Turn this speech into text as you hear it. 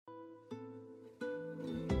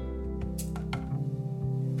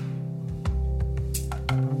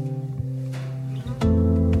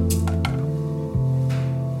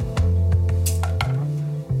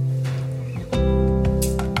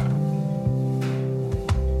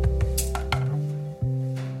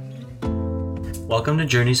Welcome to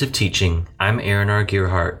Journeys of Teaching. I'm Aaron R.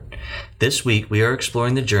 Gearhart. This week we are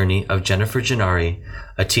exploring the journey of Jennifer Gennari,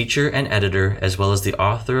 a teacher and editor as well as the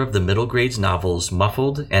author of the middle grades novels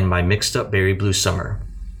Muffled and My Mixed Up Berry Blue Summer.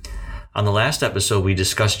 On the last episode, we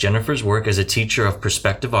discussed Jennifer's work as a teacher of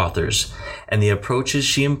prospective authors and the approaches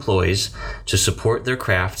she employs to support their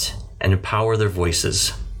craft and empower their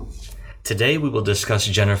voices. Today we will discuss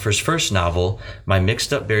Jennifer's first novel, My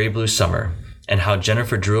Mixed Up Berry Blue Summer, and how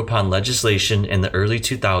Jennifer drew upon legislation in the early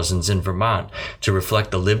 2000s in Vermont to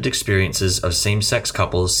reflect the lived experiences of same-sex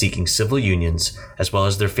couples seeking civil unions as well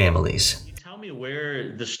as their families. Tell me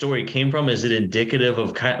where the story came from. Is it indicative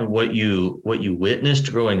of kind of what you witnessed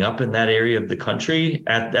growing up in that area of the country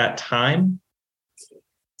at that time?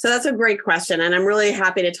 So that's a great question, and I'm really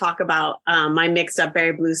happy to talk about My Mixed Up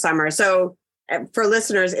Berry Blue Summer. So for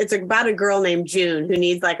listeners, it's about a girl named June who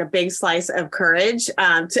needs like a big slice of courage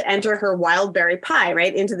to enter her wild berry pie,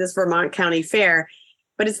 right, into this Vermont County Fair.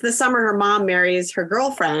 But it's the summer her mom marries her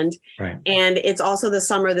girlfriend. Right. And it's also the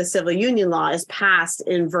summer the civil union law is passed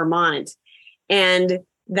in Vermont. And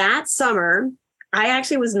that summer, I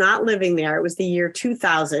actually was not living there. It was the year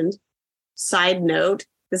 2000. Side note,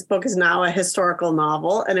 this book is now a historical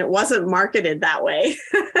novel, and it wasn't marketed that way.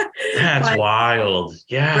 That's wild.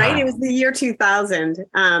 Yeah. Right? It was the year 2000.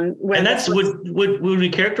 And that's, would we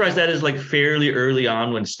characterize that as like fairly early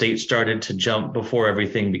on when states started to jump before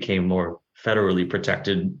everything became more federally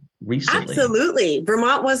protected recently? Absolutely.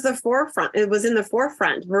 Vermont was the forefront. It was in the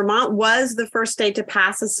forefront. Vermont was the first state to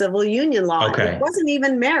pass a civil union law. Okay. It wasn't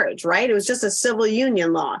even marriage, right? It was just a civil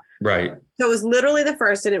union law. Right. So it was literally the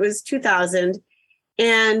first, and it was 2000.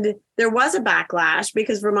 And there was a backlash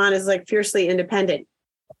because Vermont is like fiercely independent.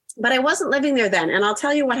 But I wasn't living there then. And I'll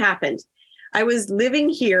tell you what happened. I was living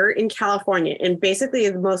here in California, in basically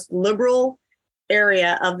the most liberal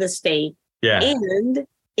area of the state. Yeah.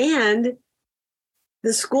 And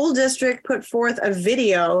the school district put forth a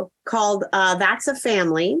video called That's a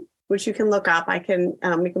Family, which you can look up. We can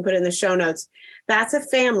put it in the show notes. That's a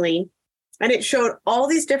Family. And it showed all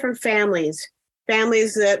these different families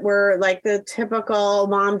that were like the typical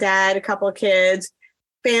mom, dad, a couple of kids,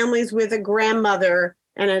 families with a grandmother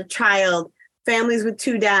and a child, families with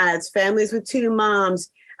two dads, families with two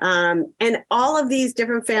moms, and all of these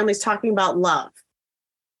different families talking about love.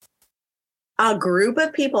 A group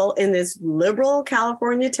of people in this liberal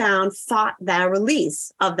California town fought the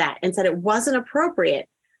release of that and said it wasn't appropriate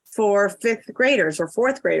for fifth graders or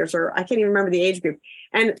fourth graders, or I can't even remember the age group.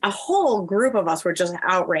 And a whole group of us were just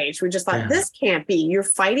outraged. We just thought, This can't be. You're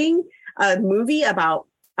fighting a movie about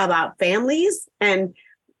families, and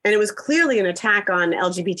it was clearly an attack on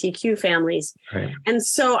LGBTQ families. Right. And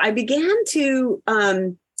so I began to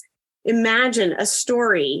imagine a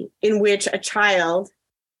story in which a child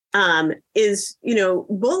is,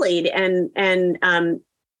 bullied and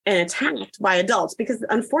attacked by adults, because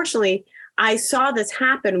unfortunately I saw this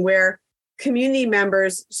happen where community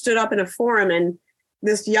members stood up in a forum, and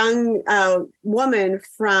this young woman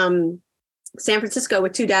from San Francisco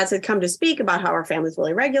with two dads had come to speak about how her family's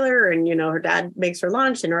really regular, and her dad makes her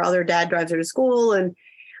lunch and her other dad drives her to school, and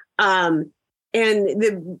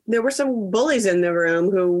there were some bullies in the room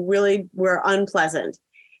who really were unpleasant.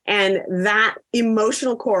 And that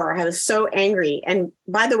emotional core, I was so angry. And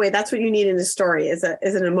by the way, that's what you need in a story is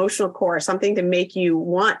an emotional core, something to make you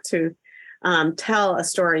want to tell a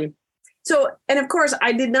story. So, and of course,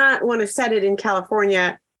 I did not want to set it in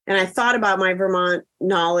California. And I thought about my Vermont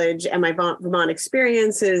knowledge and my Vermont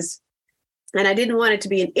experiences. And I didn't want it to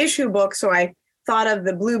be an issue book. So I thought of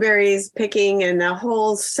the blueberries picking and the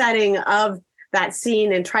whole setting of that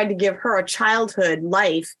scene and tried to give her a childhood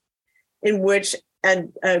life in which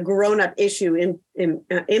a grown-up issue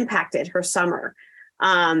impacted her summer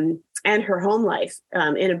and her home life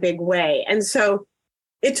in a big way. And so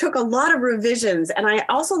it took a lot of revisions. And I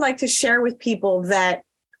also like to share with people that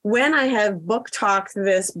when I have book talked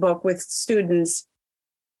this book with students,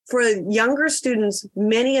 for younger students,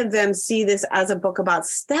 many of them see this as a book about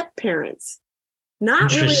step parents,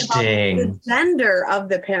 not really about the gender of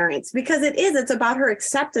the parents, because it's about her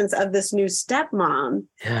acceptance of this new stepmom.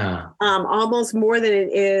 Yeah. Almost more than it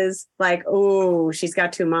is like, oh, she's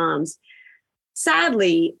got two moms.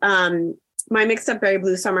 Sadly, My Mixed Up Berry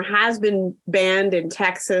Blue Summer has been banned in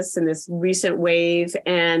Texas in this recent wave,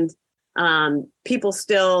 and people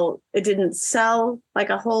still, it didn't sell like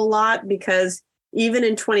a whole lot, because even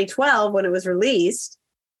in 2012, when it was released,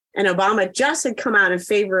 and Obama just had come out in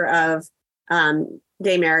favor of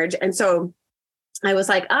gay marriage. And so I was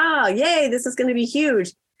like, yay, this is going to be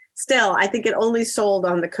huge. Still, I think it only sold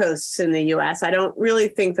on the coasts in the US. I don't really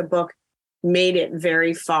think the book made it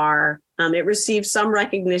very far. It received some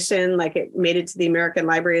recognition, like it made it to the American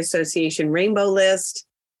Library Association Rainbow List.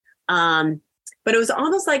 But it was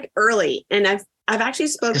almost like early. And I've actually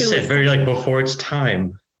spoken with very like before its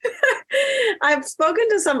time. I've spoken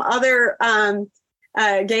to some other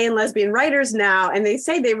gay and lesbian writers now, and they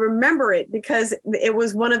say they remember it because it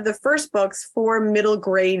was one of the first books for middle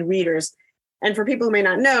grade readers. And for people who may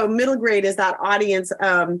not know, middle grade is that audience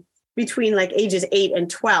between like ages 8 and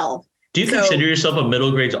 12. Do you consider yourself a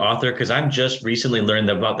middle grades author? Because I'm just recently learned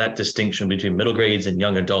about that distinction between middle grades and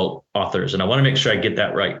young adult authors. And I want to make sure I get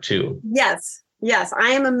that right too. Yes, I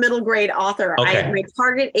am a middle grade author. Okay. My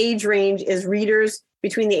target age range is readers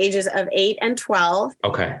between the ages of 8 and 12.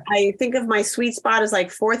 Okay. I think of my sweet spot as like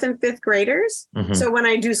 4th and 5th graders. Mm-hmm. So when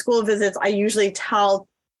I do school visits, I usually tell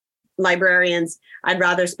librarians I'd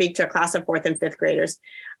rather speak to a class of 4th and 5th graders.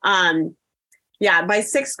 By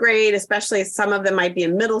 6th grade, especially, some of them might be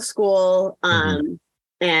in middle school.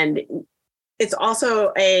 And it's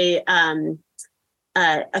also a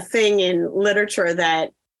thing in literature that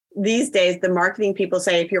these days the marketing people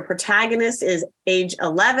say if your protagonist is age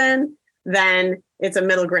 11, then it's a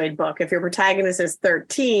middle grade book. If your protagonist is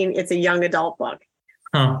 13, it's a young adult book.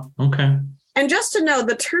 Oh, okay. And just to know,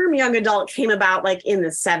 the term young adult came about like in the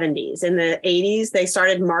 70s. In the 80s, they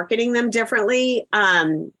started marketing them differently.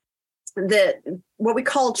 What we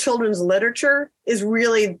call children's literature is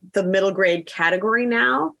really the middle grade category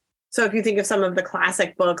now. So if you think of some of the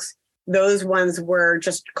classic books, those ones were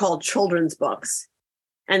just called children's books.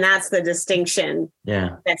 And that's the distinction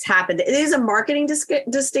that's happened. It is a marketing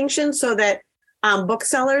distinction so that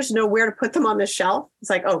booksellers know where to put them on the shelf. It's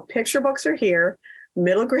like, oh, picture books are here.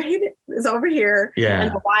 Middle grade is over here.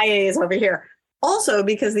 And the YA is over here. Also,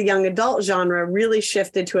 because the young adult genre really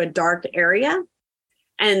shifted to a dark area.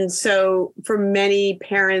 And so for many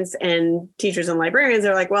parents and teachers and librarians,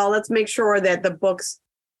 they're like, well, let's make sure that the books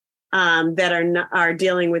that are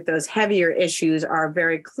dealing with those heavier issues are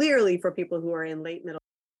very clearly for people who are in late middle.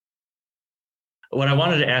 What I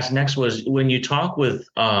wanted to ask next was, when you talk with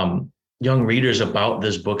young readers about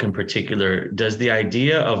this book in particular, does the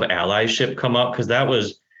idea of allyship come up? Because that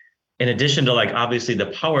was, in addition to like obviously the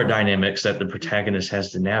power dynamics that the protagonist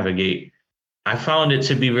has to navigate, I found it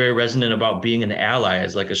to be very resonant about being an ally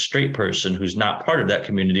as like a straight person who's not part of that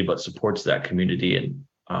community, but supports that community and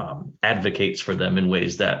advocates for them in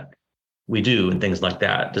ways that we do and things like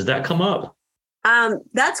that. Does that come up?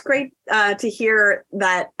 That's great to hear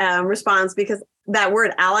that response, because that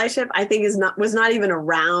word allyship, I think, was not even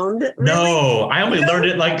around. Really. No, I only learned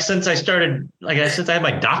it since I had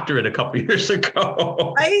my doctorate a couple of years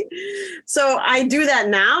ago. Right. So I do that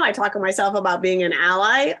now. I talk to myself about being an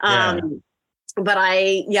ally. But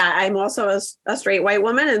I'm also a straight white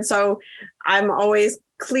woman. And so I'm always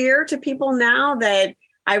clear to people now that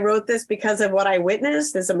I wrote this because of what I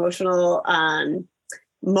witnessed, this emotional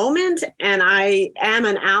moment, and I am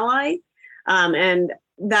an ally. And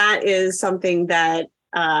that is something that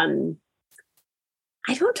I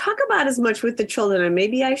don't talk about as much with the children, and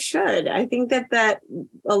maybe I should. I think that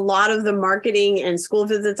a lot of the marketing and school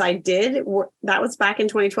visits I did, that was back in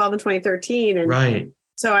 2012 and 2013. And right.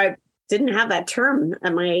 So I didn't have that term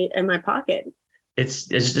in my pocket. It's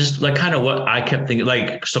just like kind of what I kept thinking.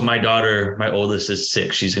 Like, so my daughter, my oldest, is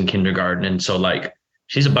 6. She's in kindergarten. And so like,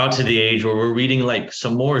 she's about to the age where we're reading like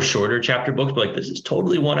some more shorter chapter books, but like, this is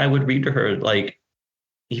totally one I would read to her, like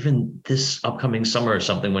even this upcoming summer or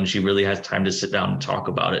something, when she really has time to sit down and talk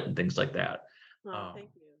about it and things like that. Thank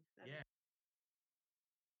you.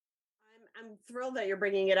 I'm thrilled that you're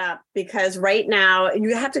bringing it up, because right now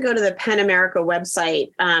you have to go to the PEN America website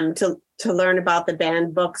to learn about the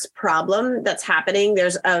banned books problem that's happening.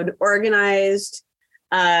 There's an organized,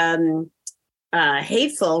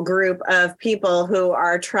 hateful group of people who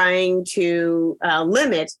are trying to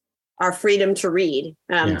limit our freedom to read,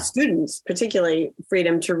 students, particularly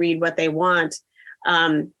freedom to read what they want.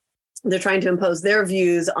 They're trying to impose their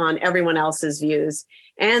views on everyone else's views.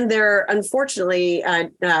 And they're unfortunately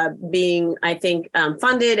being, I think,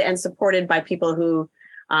 funded and supported by people who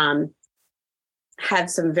have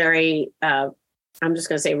some very, I'm just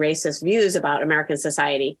going to say, racist views about American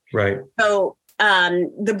society. Right. So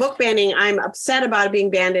the book banning, I'm upset about it being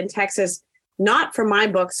banned in Texas, not for my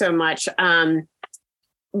book so much,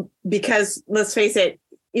 because let's face it,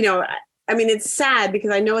 I mean, it's sad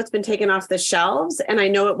because I know it's been taken off the shelves, and I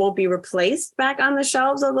know it won't be replaced back on the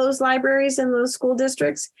shelves of those libraries and those school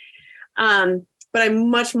districts. But I'm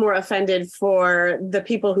much more offended for the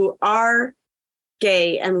people who are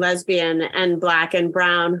gay and lesbian and Black and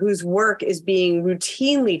brown, whose work is being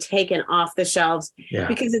routinely taken off the shelves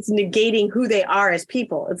because it's negating who they are as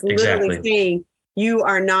people. It's literally saying you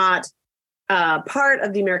are not part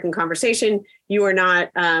of the American conversation. You are not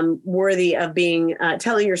worthy of being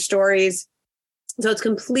telling your stories. So it's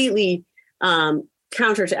completely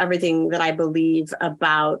counter to everything that I believe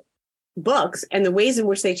about books and the ways in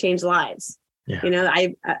which they change lives. Yeah. You know,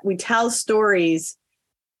 we tell stories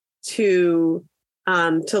to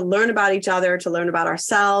learn about each other, to learn about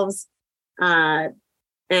ourselves,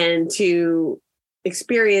 and to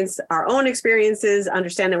experience our own experiences,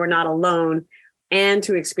 understand that we're not alone, and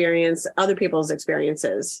to experience other people's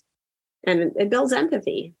experiences. And it builds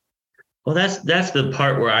empathy. Well, that's the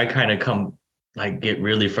part where I kind of get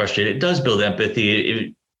really frustrated. It does build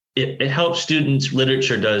empathy. It helps students,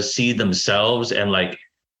 literature does, see themselves and like,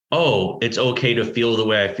 oh, it's okay to feel the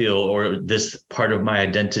way I feel, or this part of my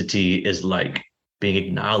identity is like being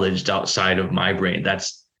acknowledged outside of my brain.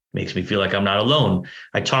 That's makes me feel like I'm not alone.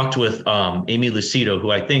 I talked with Amy Lucido,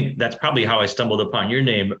 who I think that's probably how I stumbled upon your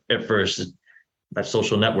name at first. That's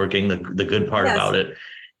social networking, the good part about it.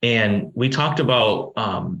 And we talked about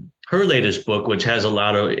her latest book, which has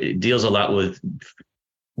deals a lot with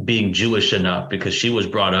being Jewish enough, because she was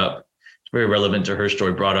brought up, it's very relevant to her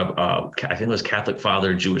story, brought up, I think it was Catholic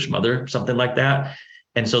father, Jewish mother, something like that.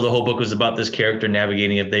 And so the whole book was about this character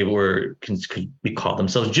navigating if they could be called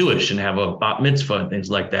themselves Jewish and have a bat mitzvah and things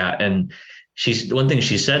like that. And one thing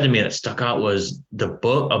she said to me that stuck out was a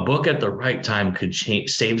book at the right time could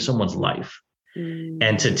save someone's life.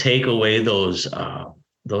 And to take away those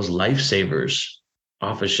lifesavers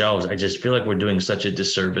off of shelves, I just feel like we're doing such a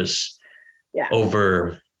disservice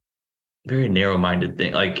over very narrow-minded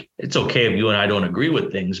thing. Like, it's okay if you and I don't agree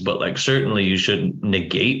with things, but like certainly you shouldn't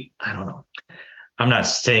negate. I don't know. I'm not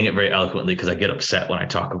saying it very eloquently because I get upset when I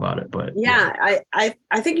talk about it, but I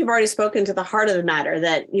think you've already spoken to the heart of the matter,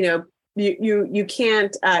 that, you know, you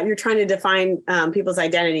can't, you're trying to define people's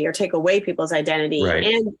identity or take away people's identity. Right.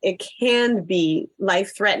 And it can be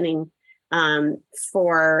life-threatening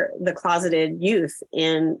for the closeted youth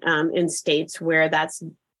in states where that's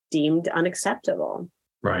deemed unacceptable.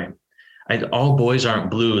 Right. All Boys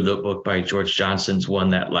Aren't Blue, the book by George Johnson's one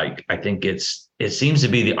that, like, I think it seems to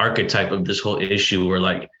be the archetype of this whole issue where,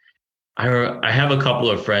 like, I have a couple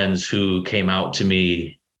of friends who came out to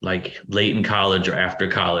me like late in college or after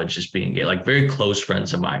college as being gay, like very close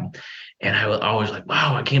friends of mine. And I was always like,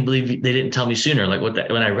 wow, I can't believe they didn't tell me sooner. Like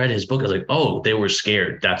when I read his book, I was like, oh, they were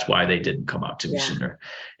scared. That's why they didn't come out to me sooner.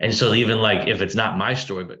 And so even like, if it's not my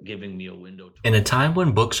story, but giving me a window. In a time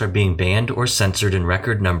when books are being banned or censored in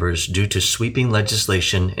record numbers due to sweeping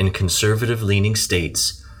legislation in conservative-leaning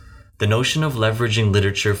states, the notion of leveraging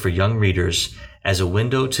literature for young readers as a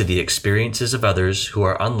window to the experiences of others who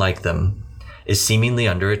are unlike them is seemingly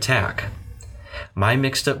under attack. My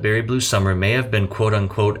Mixed Up Berry Blue Summer may have been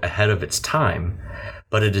quote-unquote ahead of its time,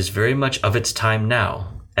 but it is very much of its time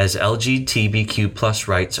now, as LGBTQ+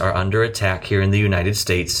 rights are under attack here in the United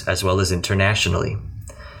States as well as internationally.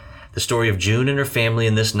 The story of June and her family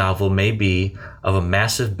in this novel may be of a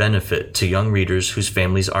massive benefit to young readers whose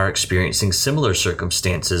families are experiencing similar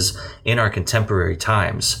circumstances in our contemporary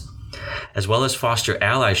times, as well as foster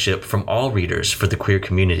allyship from all readers for the queer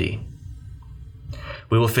community.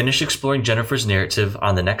 We will finish exploring Jennifer's narrative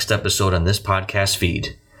on the next episode on this podcast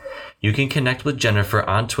feed. You can connect with Jennifer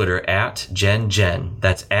on Twitter at JenGen.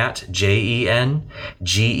 That's at JenGenn.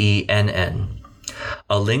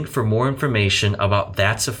 A link for more information about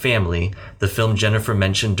That's a Family, the film Jennifer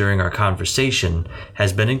mentioned during our conversation,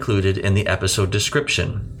 has been included in the episode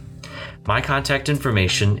description. My contact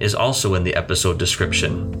information is also in the episode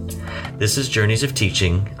description. This is Journeys of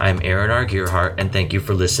Teaching. I'm Aaron R. Gearhart, and thank you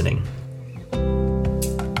for listening.